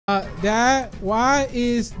Dad, why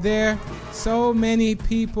is there so many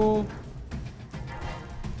people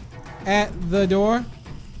at the door?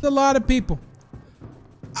 A lot of people.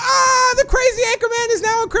 Ah, the crazy anchorman is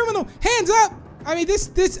now a criminal. Hands up. I mean,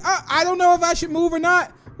 I don't know if I should move or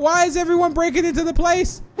not. Why is everyone breaking into the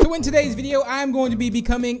place? So in today's video, I'm going to be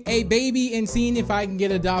becoming a baby and seeing if I can get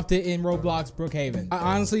adopted in Roblox Brookhaven. I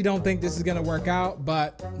honestly don't think this is gonna work out,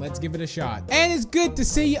 but let's give it a shot. And it's good to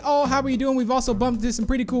see you all. How are you doing? We've also bumped into some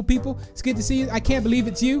pretty cool people. It's good to see you. I can't believe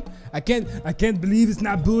it's you. I can't believe it's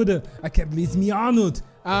not Buddha. I can't believe it's me, Arnold.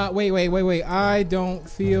 Wait. I don't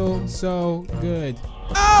feel so good.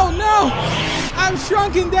 Oh no! I'm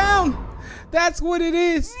shrunken down. That's what it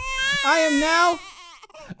is. I am now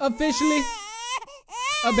officially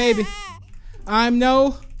a baby. I'm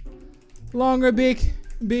no longer big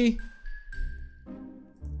B.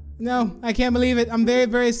 No, I can't believe it. I'm very,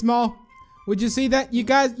 very small. Would you see that? You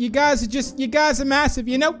guys are massive,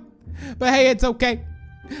 you know? But hey, it's okay.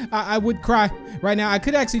 I would cry right now. I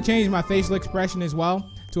could actually change my facial expression as well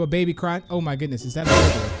to a baby crying. Oh my goodness, is that a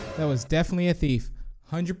burglar? That was definitely a thief.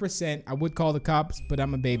 100%. I would call the cops, but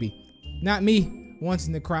I'm a baby. Not me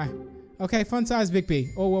wanting to cry. Okay, fun size Vic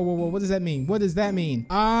B. Oh, whoa. What does that mean? What does that mean?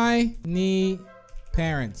 I need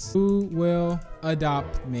parents who will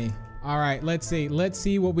adopt me. All right, let's see. Let's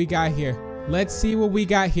see what we got here. Let's see what we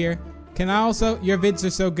got here. Can I also, your vids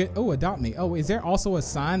are so good. Oh, adopt me. Oh, is there also a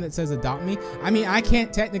sign that says adopt me? I mean, I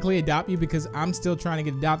can't technically adopt you because I'm still trying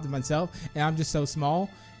to get adopted myself and I'm just so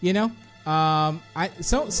small, you know?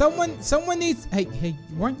 Someone needs, hey,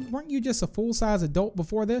 weren't you just a full-size adult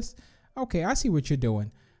before this? Okay, I see what you're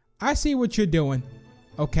doing. I see what you're doing.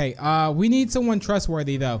 Okay, we need someone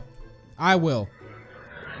trustworthy though. I will.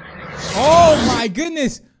 Oh my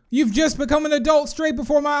goodness! You've just become an adult straight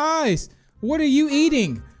before my eyes. What are you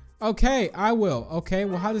eating? Okay, I will. Okay,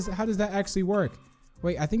 well how does that actually work?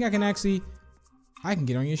 Wait, I think I can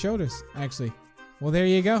get on your shoulders, actually. Well, there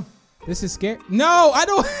you go. This is scary. No, I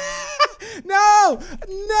don't No!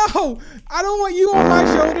 I don't want you on my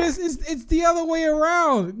shoulders. It's the other way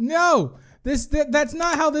around. No! That's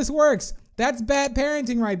not how this works. That's bad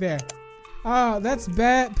parenting right there. That's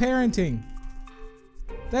bad parenting.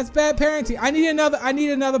 That's bad parenting. I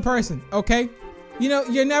need another person, okay? You know,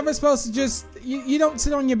 you're never supposed to just you don't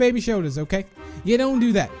sit on your baby shoulders, okay? You don't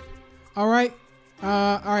do that. All right?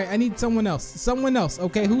 All right, I need someone else. Someone else,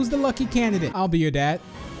 okay? Who's the lucky candidate? I'll be your dad.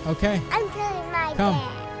 Okay. I'm telling my Come.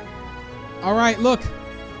 dad. All right, look.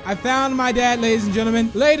 I found my dad, ladies and gentlemen.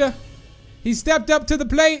 Later. He stepped up to the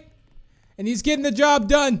plate. And he's getting the job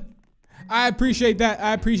done. I appreciate that.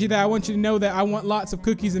 I want you to know that I want lots of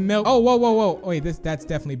cookies and milk. Oh, whoa. Wait, that's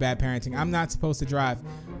definitely bad parenting. I'm not supposed to drive.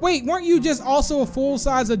 Wait, weren't you just also a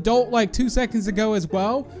full-size adult like 2 seconds ago as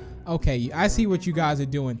well? Okay, I see what you guys are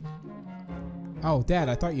doing. Oh, Dad,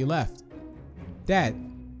 I thought you left. Dad.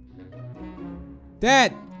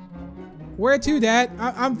 Where to, Dad?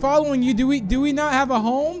 I'm following you. Do we not have a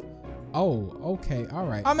home? Oh, okay, all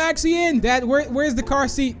right. I'm actually in. Dad, where's the car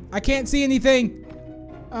seat? I can't see anything.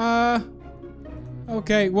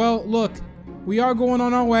 Okay, well, look. We are going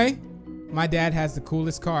on our way. My dad has the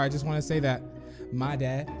coolest car. I just want to say that. My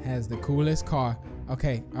dad has the coolest car.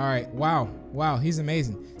 Okay, all right. Wow, he's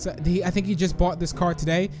amazing. So I think he just bought this car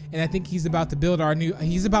today, and I think he's about to build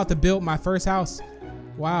he's about to build my first house.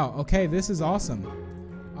 Wow, okay, this is awesome.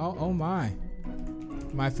 Oh my.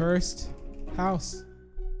 My first house.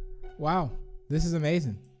 Wow, this is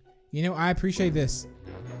amazing. You know, I appreciate this.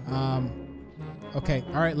 Okay,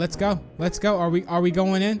 all right, let's go. Are we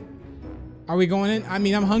going in? Are we going in? I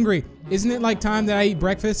mean, I'm hungry. Isn't it like time that I eat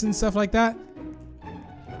breakfast and stuff like that?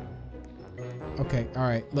 Okay, all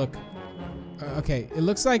right, look. Okay, it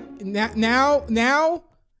looks like now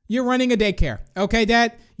you're running a daycare. Okay,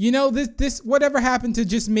 Dad? You know, whatever happened to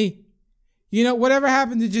just me? You know, whatever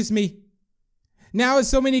happened to just me? Now there's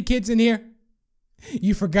so many kids in here.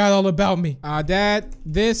 You forgot all about me. Dad,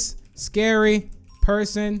 this scary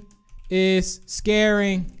person is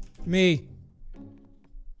scaring me.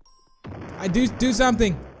 I do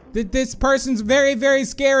something. This person's very, very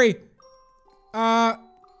scary.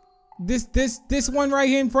 This one right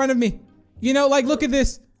here in front of me. You know, like, look at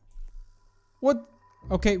this. What?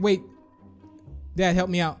 Okay, wait. Dad, help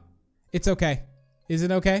me out. It's okay. Is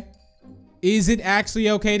it okay? Is it actually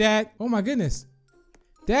okay, Dad? Oh my goodness.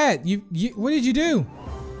 Dad, what did you do?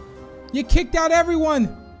 You kicked out everyone.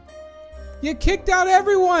 You kicked out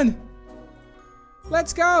everyone.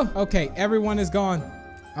 Let's go. Okay, everyone is gone.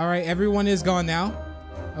 All right, everyone is gone now.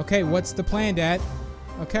 Okay, what's the plan, Dad?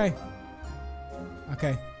 Okay.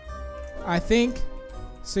 I think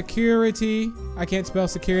security, I can't spell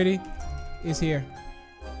security, is here.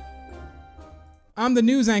 I'm the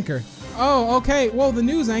news anchor. Oh, okay. Well, the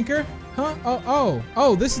news anchor. Huh?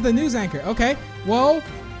 Oh, this is the news anchor. Okay. Well,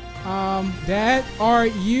 Dad, are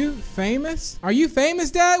you famous? Are you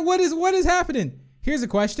famous, Dad? What is happening? Here's a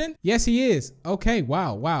question. Yes, he is. Okay.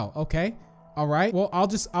 Wow. Okay. All right. Well, I'll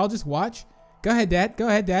just watch. Go ahead, Dad. Go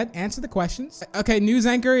ahead, Dad. Answer the questions. Okay. News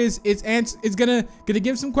anchor is gonna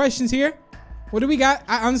give some questions here. What do we got?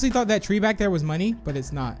 I honestly thought that tree back there was money, but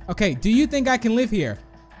it's not. Okay. Do you think I can live here?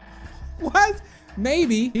 What?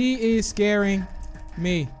 Maybe. He is scaring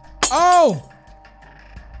me. Oh!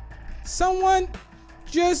 Someone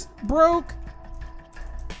just broke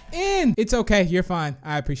in. It's okay. You're fine.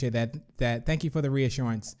 I appreciate that. Thank you for the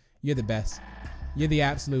reassurance. You're the best. You're the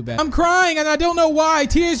absolute best. I'm crying and I don't know why.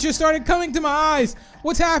 Tears just started coming to my eyes.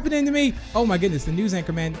 What's happening to me? Oh my goodness. The news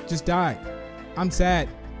anchor man just died. I'm sad.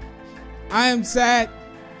 I am sad.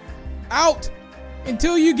 Out.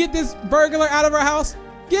 Until you get this burglar out of our house.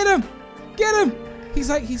 Get him. Get him. He's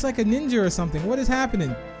like a ninja or something. What is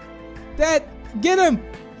happening? Dad, get him.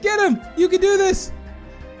 Get him. You can do this.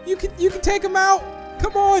 You can take him out.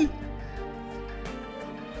 Come on.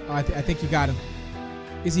 Oh, I think you got him.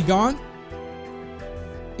 Is he gone?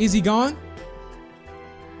 Is he gone?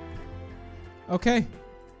 Okay.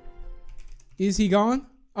 Is he gone?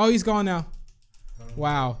 Oh, he's gone now.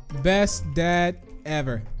 Wow. Best dad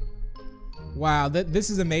ever. Wow. This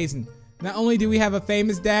is amazing. Not only do we have a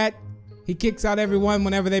famous dad, he kicks out everyone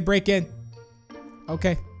whenever they break in.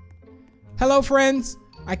 Okay. Hello, friends.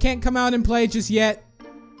 I can't come out and play just yet.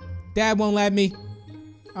 Dad won't let me.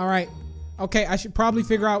 All right. Okay, I should probably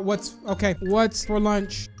figure out what's for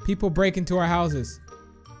lunch. People break into our houses.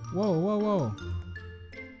 Whoa.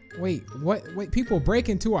 Wait, what? Wait, people break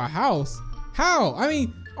into our house? How? I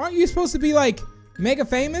mean, aren't you supposed to be like mega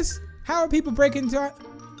famous? How are people breaking into our...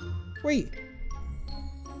 Wait.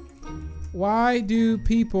 Why do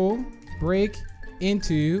people break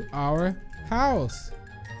into our house?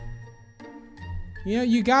 You know,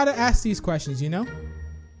 you gotta ask these questions, you know?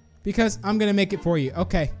 Because I'm gonna make it for you.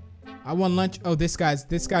 Okay. I want lunch. Oh, this guy's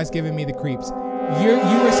giving me the creeps. You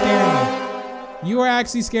are scaring me. You are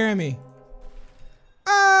actually scaring me.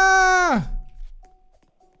 Ah!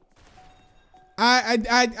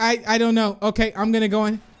 I don't know. Okay, I'm gonna go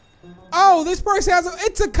in. Oh, this person has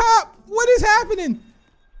it's a cop. What is happening?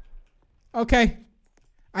 Okay.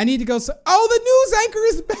 I need to go. Oh, the news anchor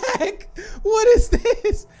is back. What is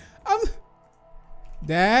this?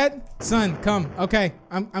 Dad, son, come. Okay,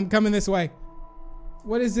 I'm coming this way.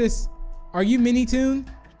 What is this? Are you Mini Toon?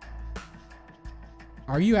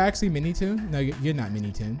 Are you actually Mini Toon? No, you're not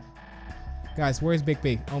Mini Toon. Guys, where's Big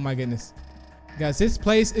B? Oh my goodness. Guys, this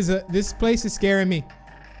place is scaring me.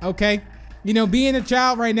 Okay? You know, being a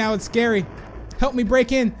child right now, it's scary. Help me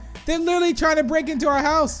break in. They're literally trying to break into our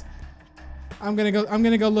house. I'm gonna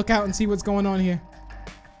go look out and see what's going on here.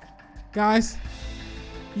 Guys,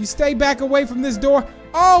 you stay back away from this door.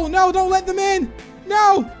 Oh no, don't let them in.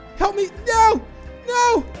 No, help me. No.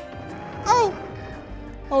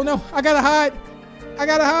 Oh no, I gotta hide.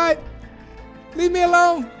 Leave me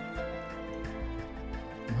alone.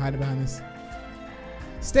 I'm hiding behind this.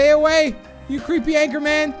 Stay away, you creepy anchor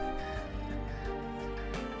man.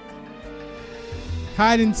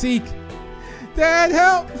 Hide and seek. Dad,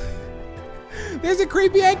 help. There's a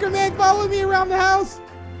creepy anchor man following me around the house.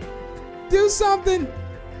 Do something.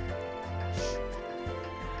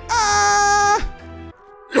 Ah!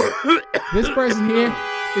 This person here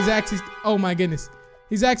is actually, oh my goodness.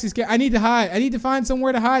 He's actually scared. I need to hide. I need to find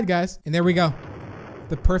somewhere to hide, guys. And there we go.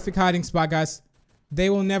 The perfect hiding spot, guys. They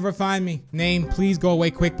will never find me. Name, please go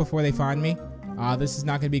away quick before they find me. This is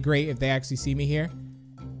not gonna be great if they actually see me here.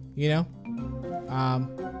 You know?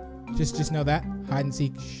 Just know that. Hide and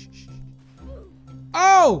seek. Shh.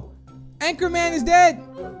 Oh! Anchorman is dead!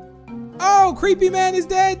 Oh, creepy man is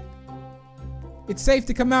dead! It's safe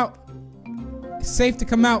to come out. It's safe to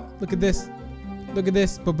come out. Look at this. Look at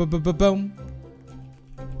this. Boom.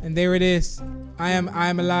 And there it is. I am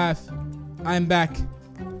alive. I am back.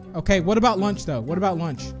 Okay, what about lunch though? What about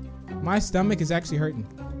lunch? My stomach is actually hurting.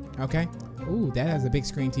 Okay. Ooh, that has a big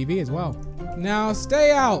screen TV as well. Now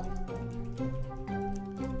stay out.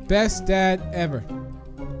 Best dad ever.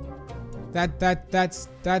 That's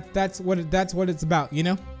what it's about, you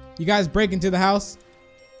know? You guys break into the house.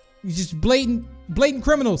 You just blatant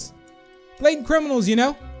criminals. Blatant criminals, you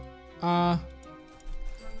know?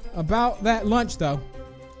 About that lunch though.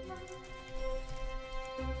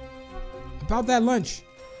 About that lunch.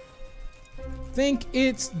 Think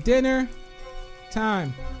it's dinner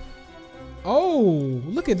time. Oh,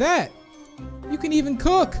 look at that. You can even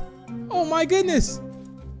cook. Oh my goodness.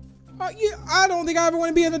 Yeah, I don't think I ever want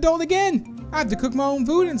to be an adult again. I have to cook my own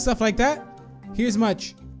food and stuff like that. Here's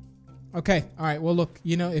much. Okay. All right. Well, look,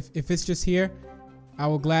 you know, if it's just here, I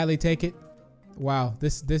will gladly take it. Wow.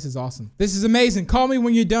 This is awesome. This is amazing. Call me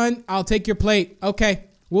when you're done. I'll take your plate. Okay.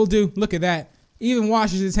 We'll do. Look at that. Even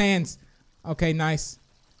washes his hands. Okay. Nice.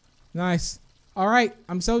 Nice. All right.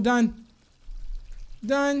 I'm so done.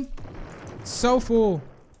 Done. So full.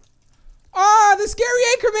 Oh, the scary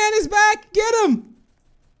anchorman is back. Get him.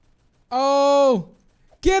 Oh,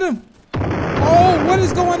 get him. Oh, what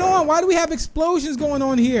is going on? Why do we have explosions going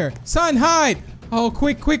on here? Son, hide. Oh,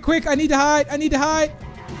 quick, quick, quick. I need to hide. I need to hide.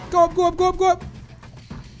 Go up, go up, go up, go up.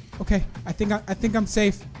 Okay, I think I'm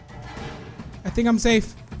safe. I think I'm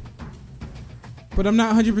safe. But I'm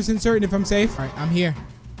not 100% certain if I'm safe. All right, I'm here.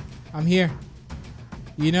 I'm here.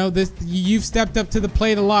 You know, you've stepped up to the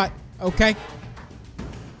plate a lot, okay?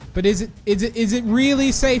 But is it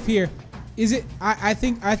really safe here? Is it? I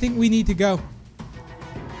think we need to go.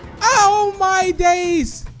 Oh my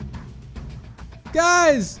days!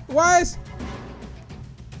 Guys, why is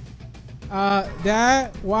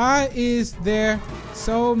Dad, why is there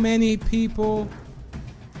so many people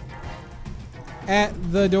at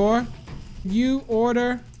the door? You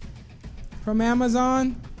order from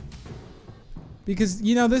Amazon? Because,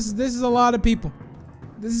 you know, this is a lot of people.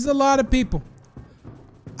 This is a lot of people.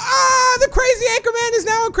 Ah, the crazy anchorman is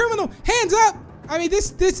now a criminal. Hands up. I mean,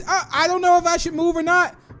 I don't know if I should move or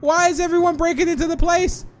not. Why is everyone breaking into the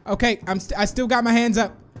place? Okay, I still got my hands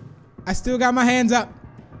up. I still got my hands up.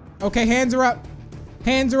 Okay, hands are up.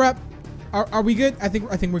 Hands are up. Are we good? I think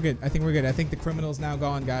we're good. I think we're good. I think the criminal's now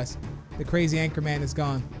gone, guys. The crazy anchorman is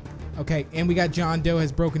gone. Okay, and we got John Doe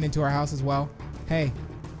has broken into our house as well. Hey,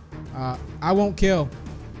 I won't kill.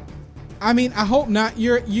 I mean, I hope not.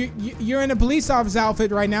 You're in a police officer outfit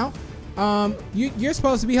right now. You're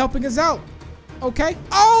supposed to be helping us out. Okay.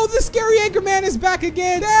 Oh, the scary anchorman is back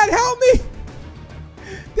again. Dad, help me.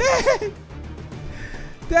 Dad.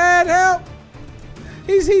 Dad, help.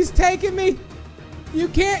 He's taking me. You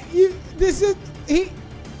can't. Get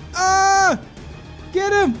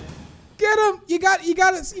him. Get him. You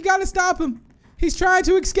gotta stop him. He's trying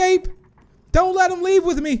to escape. Don't let him leave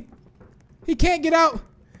with me. He can't get out.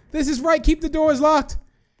 This is right. Keep the doors locked.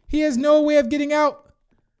 He has no way of getting out.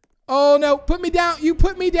 Oh no. Put me down. You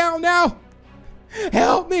put me down now.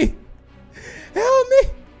 Help me. Help me.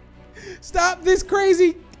 Stop this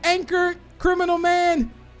crazy anchor criminal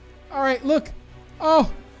man. All right, look.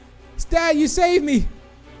 Oh, Dad, you saved me.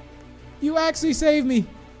 You actually saved me.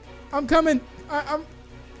 I'm coming.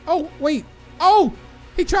 Oh, wait. Oh,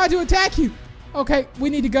 he tried to attack you. Okay, we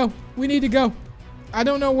need to go. We need to go. I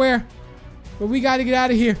don't know where, but we got to get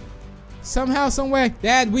out of here. Somehow, some way.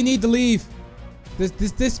 Dad, we need to leave.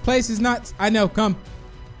 This place is nuts. I know. Come.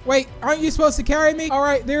 Wait, aren't you supposed to carry me? All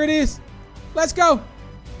right, there it is. Let's go.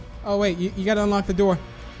 Oh, wait, you got to unlock the door.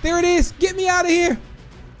 There it is. Get me out of here.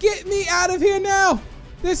 Get me out of here now.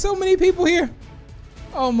 There's so many people here.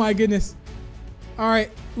 Oh, my goodness. All right,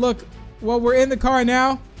 look. Well, we're in the car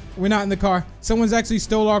now. We're not in the car. Someone's actually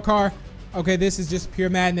stole our car. Okay, this is just pure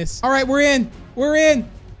madness. All right, we're in. We're in.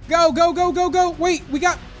 Go, go, go, go, go. Wait, we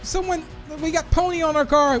got someone. We got Pony on our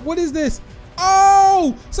car. What is this?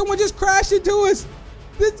 Oh, someone just crashed into us.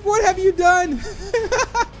 What have you done?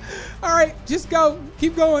 All right, just go.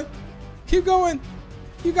 Keep going. Keep going.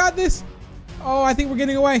 You got this. Oh, I think we're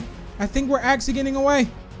getting away. I think we're actually getting away.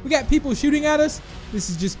 We got people shooting at us.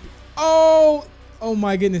 This is just... Oh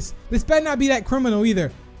my goodness. This better not be that criminal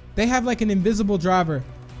either. They have like an invisible driver.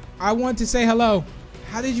 I want to say hello.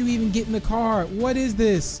 How did you even get in the car? What is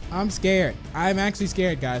this? I'm scared. I'm actually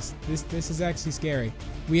scared, guys. This is actually scary.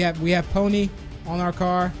 We have Pony on our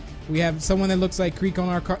car. We have someone that looks like Creek on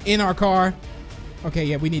our car, in our car. Okay,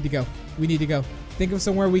 yeah, we need to go. We need to go. Think of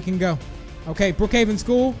somewhere we can go. Okay, Brookhaven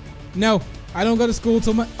School. No, I don't go to school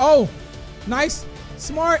till oh, nice,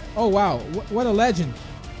 smart. Oh, wow, what a legend.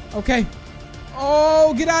 Okay.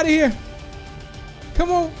 Oh, get out of here.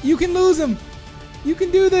 Come on, you can lose him. You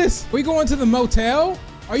can do this. We going to the motel?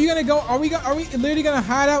 Are you gonna go? Are we literally gonna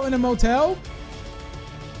hide out in a motel?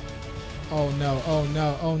 Oh no, oh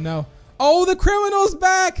no, oh no. Oh, the criminal's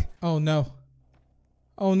back. Oh no.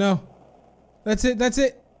 Oh no. That's it. That's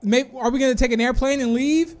it. Maybe, are we going to take an airplane and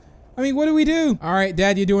leave? I mean, what do we do? All right,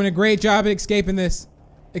 Dad, you're doing a great job at escaping this.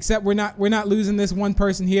 Except we're not losing this one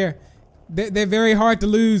person here. They're very hard to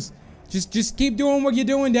lose. Just keep doing what you're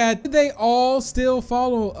doing, Dad. They all still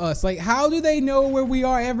follow us. Like, how do they know where we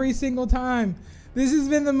are every single time? This has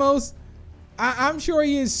been the most... I'm sure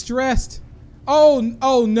he is stressed.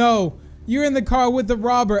 Oh no. You're in the car with the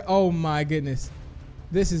robber. Oh my goodness.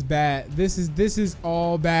 This is bad. This is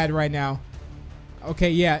all bad right now.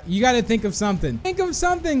 Okay, yeah. You got to think of something. Think of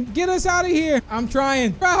something. Get us out of here. I'm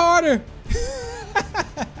trying. Try harder.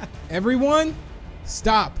 Everyone,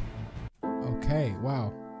 stop. Okay,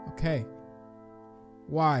 wow. Okay.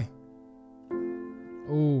 Why?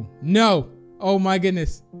 Oh, no. Oh my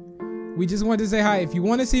goodness. We just wanted to say hi. If you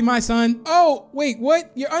want to see my son. Oh, wait,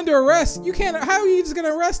 what? You're under arrest. You can't. How are you just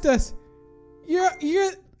gonna arrest us?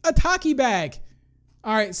 You're a talkie bag.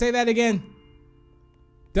 All right, say that again.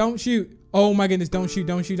 Don't shoot. Oh my goodness, don't shoot,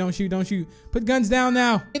 don't shoot, don't shoot, don't shoot. Put guns down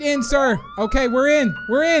now. Get in, sir. Okay, we're in.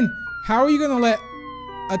 We're in. How are you gonna let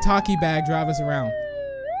a talkie bag drive us around?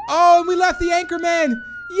 Oh, and we left the anchor man.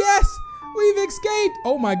 Yes, we've escaped.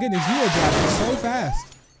 Oh my goodness, you are driving so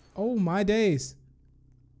fast. Oh my days.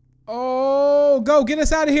 Oh, go, get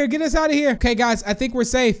us out of here. Get us out of here. Okay, guys, I think we're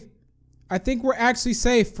safe. I think we're actually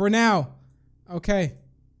safe for now. Okay.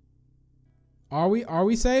 Are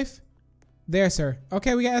we safe? There, sir.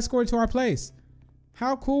 Okay, we got escorted to our place.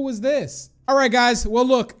 How cool was this? All right, guys. Well,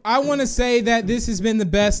 look, I want to say that this has been the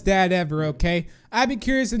best dad ever, okay? I'd be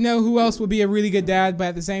curious to know who else would be a really good dad, but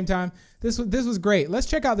at the same time, this was great. Let's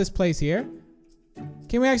check out this place here.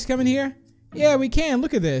 Can we actually come in here? Yeah, we can.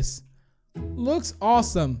 Look at this. Looks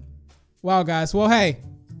awesome. Wow, guys. Well, hey,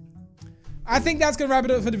 I think that's going to wrap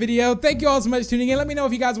it up for the video. Thank you all so much for tuning in. Let me know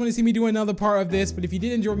if you guys want to see me do another part of this, but if you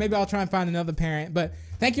did enjoy, maybe I'll try and find another parent. But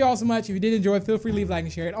thank you all so much. If you did enjoy, feel free to leave a like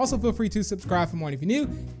and share it. Also, feel free to subscribe for more. And if you're new,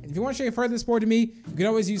 and if you want to show your further support to me, you can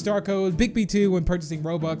always use star code BIGB2 when purchasing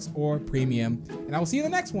Robux or Premium. And I will see you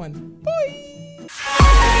in the next one. Bye!